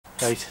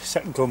Right,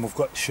 second gun we've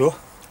got to show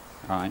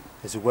Right.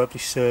 is a Webley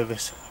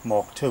Service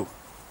Mark II.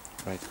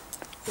 Right.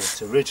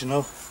 It's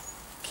original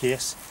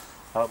case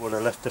that would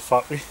have left the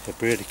factory, a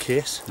braided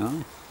case.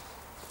 Aye.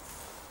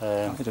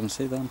 I didn't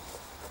see them.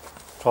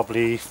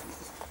 Probably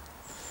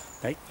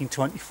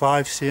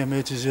 1925, same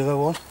age as the other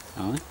one.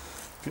 Aye.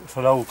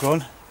 Beautiful old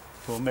gun,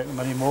 don't make them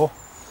anymore.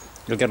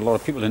 You'll get a lot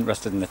of people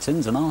interested in the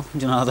tins and all, do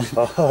you know?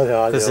 Oh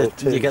yeah, the old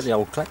tins. You get the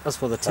old collectors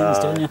for the tins,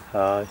 don't you?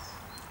 Aye.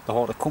 They're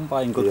hard to come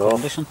by in good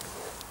condition.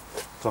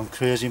 Gone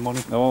crazy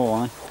money. Oh,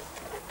 aye.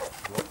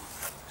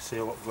 See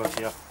what we've got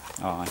here.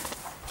 Aye.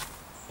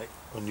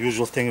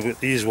 Unusual thing about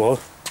these was,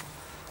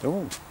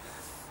 Oh.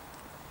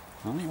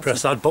 Aye,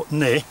 press that button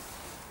there,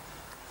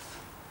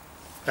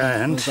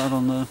 and is that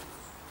on the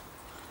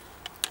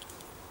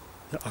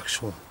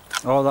actual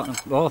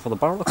oh for the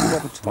barrel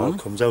barrel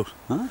comes out.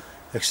 Huh?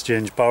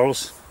 Exchange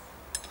barrels.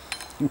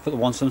 You can put the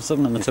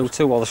 177 and the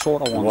 22 or the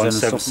shorter ones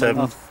in and stuff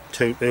like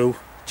 22,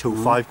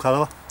 25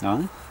 calibre.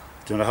 Aye.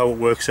 Don't know how it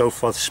works out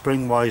for the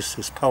spring wise,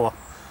 this power.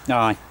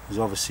 Aye. There's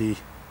obviously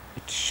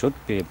It should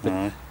be a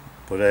bit.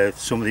 But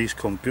some of these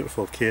come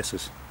beautiful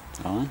cases.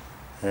 Aye.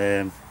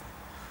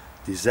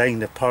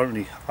 Designed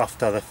apparently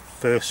after the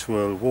First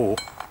World War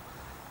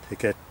to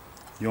get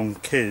young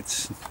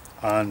kids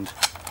and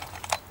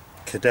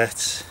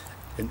cadets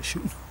into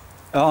shooting.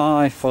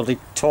 Aye, for the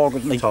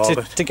target, like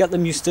Target. to get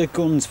them used to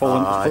guns for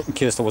when, in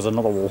case there was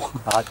another war.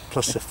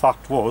 Plus the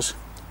fact was,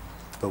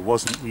 there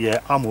wasn't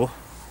the ammo.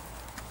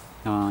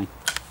 Aye.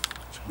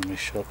 So let me make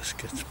sure this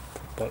gets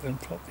put back in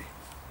properly.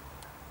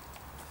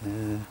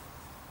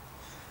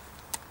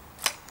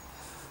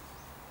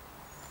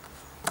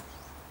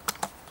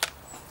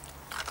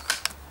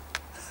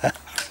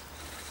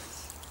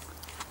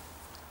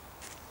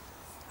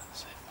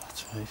 See if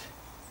that's right.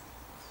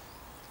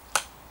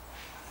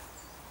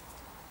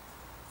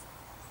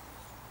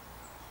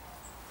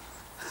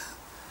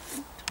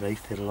 Right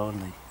fiddle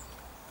only.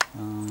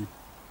 Aye.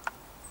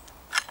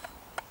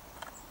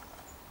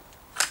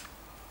 I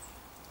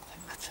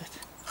think that's it.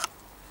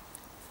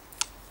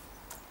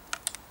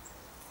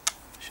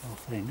 Shall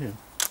find out.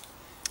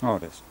 Oh,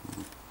 it is.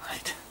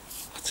 Right,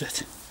 that's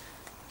it.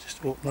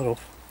 Just open that up.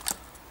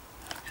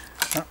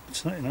 Ah,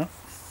 it's not enough.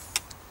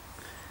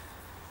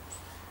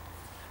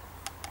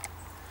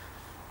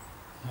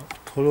 Now,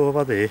 pull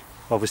over there.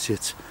 Obviously,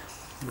 it's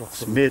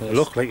made to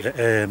look like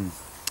a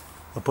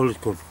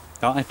bullet gun.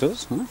 Yeah, it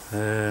does. Huh?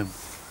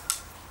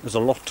 There's a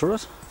lot to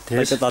it.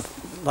 There's like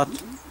that,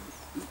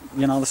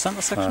 you know, the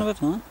centre section of it.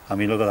 Huh? I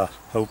mean, look at that.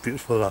 How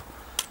beautiful that.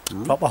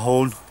 Proper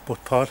hone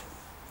butt pad.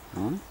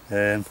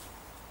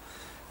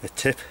 A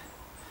tip.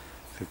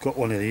 If you've got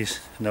one of these,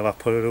 never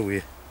put it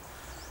away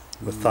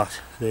with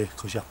that there,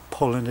 because you're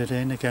pulling it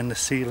in again, the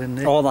seal in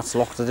there. Oh, that's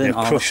locked it in.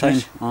 You're crushing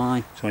it.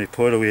 Aye. So when you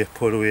put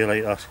it away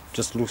like that.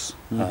 Just loose.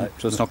 Aye.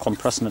 So it's not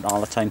compressing it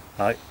all the time.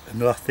 Aye.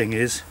 Another thing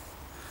is,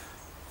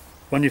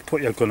 when you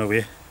put your gun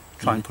away,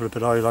 try and put a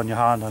bit of oil on your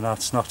hand, and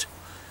it's not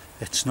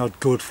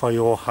good for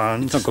your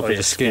hands. It's not good for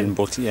your skin,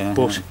 but yeah.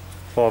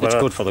 But it's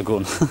good for the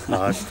gun.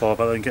 Aye, far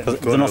better than getting the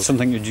gun they're not out.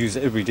 something you'd use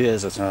every day,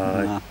 is it?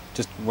 Aye.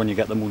 Just when you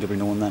get the mood every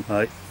now and then.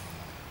 Aye.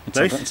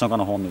 It's not going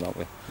to harm you that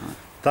way. Aye.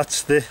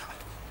 That's the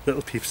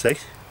little peep sight.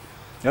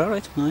 Yeah,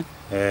 right. Aye.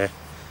 The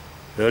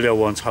earlier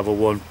ones have a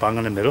one bang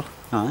in the middle.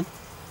 Aye.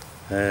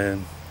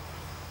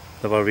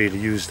 Never really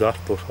used that,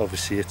 but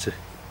obviously it's a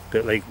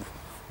bit like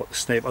what the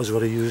snipers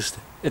would have used.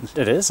 It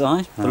is,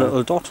 aye. The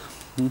little dot.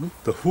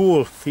 The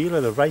whole feel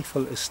of the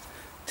rifle is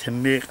to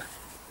make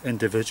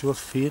individuals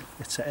feel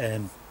it's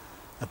a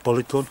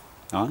bullet gun.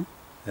 Aye.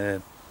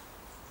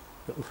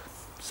 Little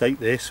sight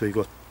there, so you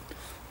got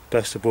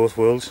best of both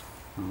worlds.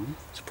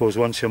 Suppose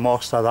once you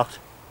master that,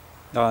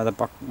 Aye, the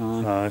back.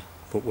 Aye.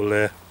 but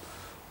we'll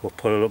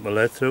put it up my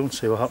lead through and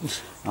see what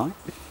happens. Aye.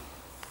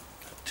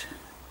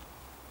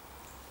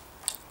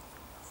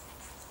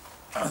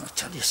 I'll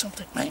tell you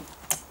something, mate.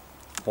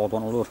 Hard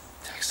one to load.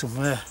 Take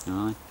somewhere.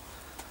 Aye.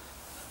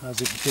 As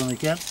it can done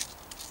again.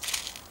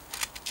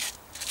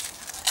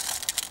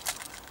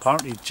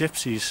 Apparently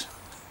gypsies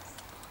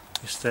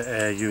used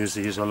to use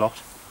these a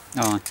lot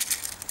Aye.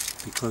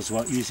 because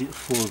they're easy to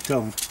fold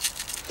down.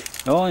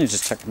 Oh, you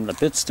just take them to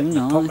bits, didn't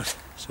you? Aye.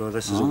 So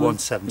this is a You could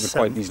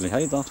 177. quite easily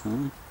hide that.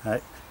 Aye.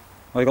 Right.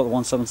 Oh, you got the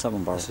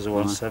 177 barrel. This is a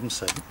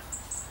 177.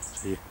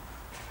 So you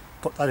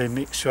put that in,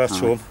 make sure it's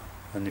home,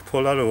 and you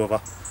pull that over,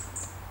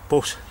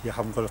 but you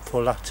haven't got to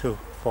pull that too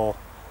far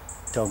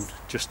down,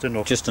 just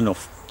enough. Just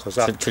enough.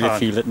 That till you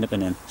feel it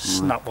nipping in.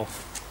 Snap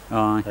off.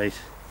 Aye. Right.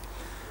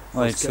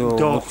 Right, so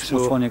dark, which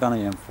so one are you going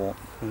to aim for?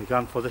 we're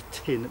going for the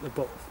tin at the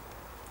bottom.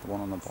 The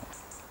one on the bottom.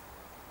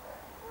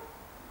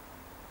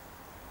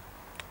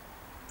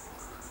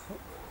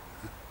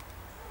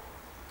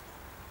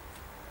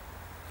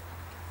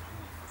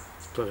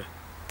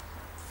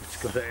 It's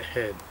got it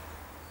ahead.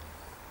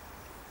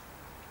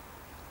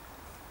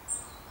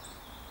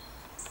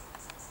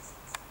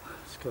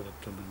 It's got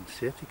a blooming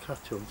safety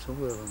catch on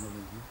somewhere on the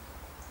line.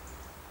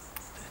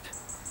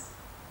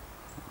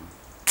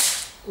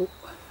 Oh,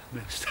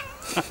 missed.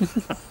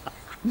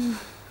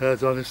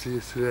 That's honestly,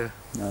 it's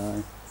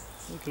Aye.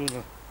 We'll go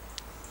now.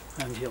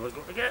 And here we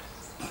go again.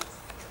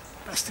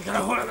 Best to get a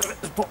hold of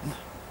this button.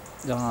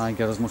 I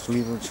get as much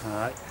leverage.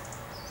 Aye.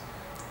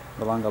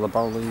 The longer the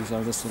barrel they use,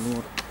 this the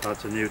load.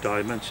 Adds a new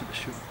dimension to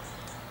shoot.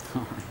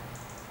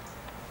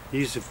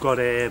 These have got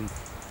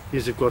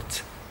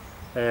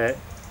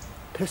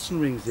piston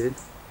rings in,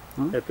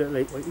 a bit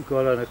like what you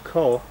got on a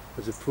car,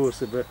 as opposed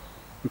to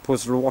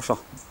a washer.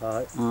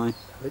 Aye. Aye.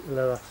 Like the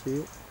leather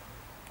seal.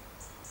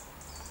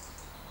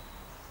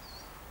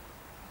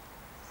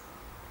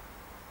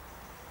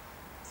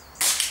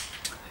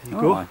 There you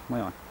go. Aye.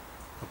 Aye.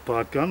 A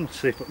bad gun. Let's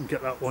see if I can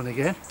get that one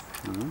again.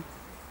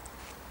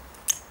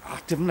 I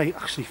didn't like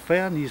actually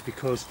firing these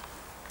because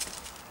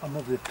I'm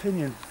of the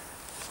opinion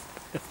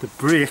if they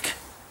break,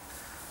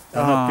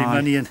 there'll not be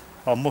many in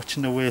or much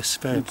in the way of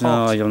spare parts.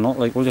 No, you'll not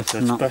like, will you? So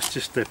it's best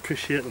just to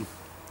appreciate them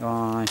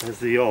as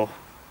they are.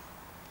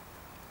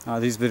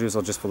 These videos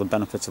are just for the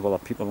benefits of other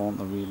people, aren't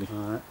they, really?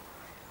 Right.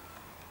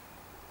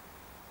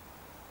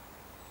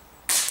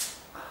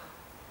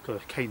 Got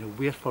to kind of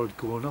wait for it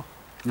going up.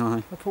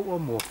 Aye. I'll put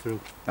one more through.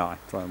 Aye,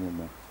 try one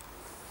more.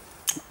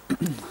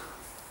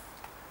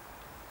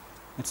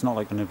 It's not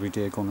like an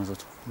everyday gun, is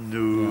it?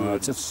 No.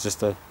 It's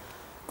just a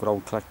good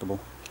old collectible.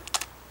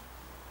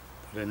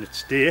 But in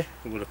its day,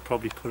 I would have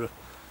probably put a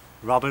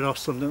rabbit or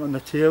something on the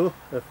table.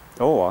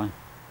 Oh, aye.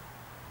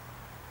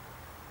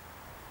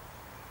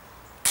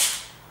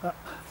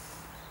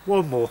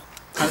 One more.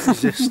 Can't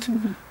resist.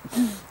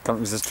 Can't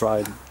resist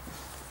trying.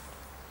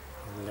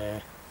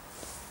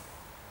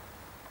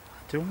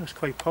 Doing this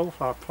quite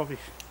powerful. I'd probably,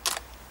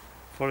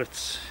 for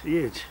its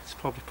age, it's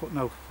probably putting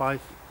out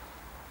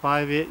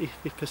 580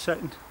 feet per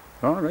second.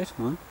 Oh, right.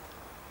 Aye.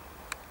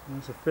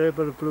 There's a fair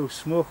bit of blue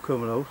smoke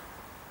coming out.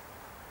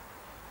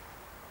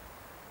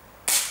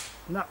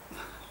 Nah.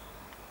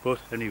 But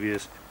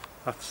anyways,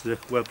 that's the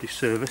Webley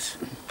service.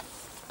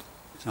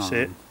 That's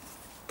it.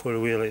 Put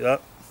away like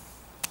that.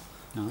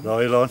 The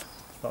oil on.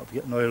 That'll be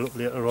getting oil up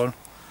later on.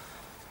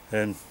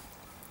 And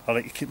I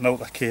like to keep them out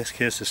of the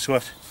case of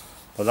sweat.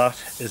 But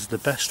that is the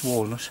best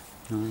walnut.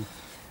 And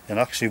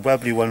actually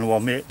Webley, when they were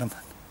making them,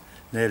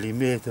 nearly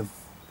made them.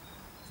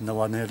 And they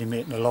were nearly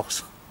making a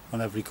loss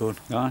on every gun.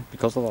 Aye,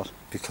 because of that.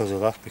 Because of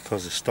that,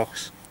 because of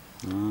stocks.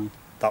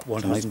 That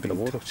one hasn't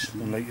been touched,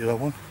 unlike the other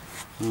one.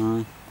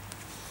 Oh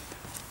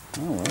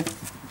well,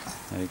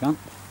 there you go.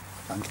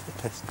 Thank you for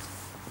testing.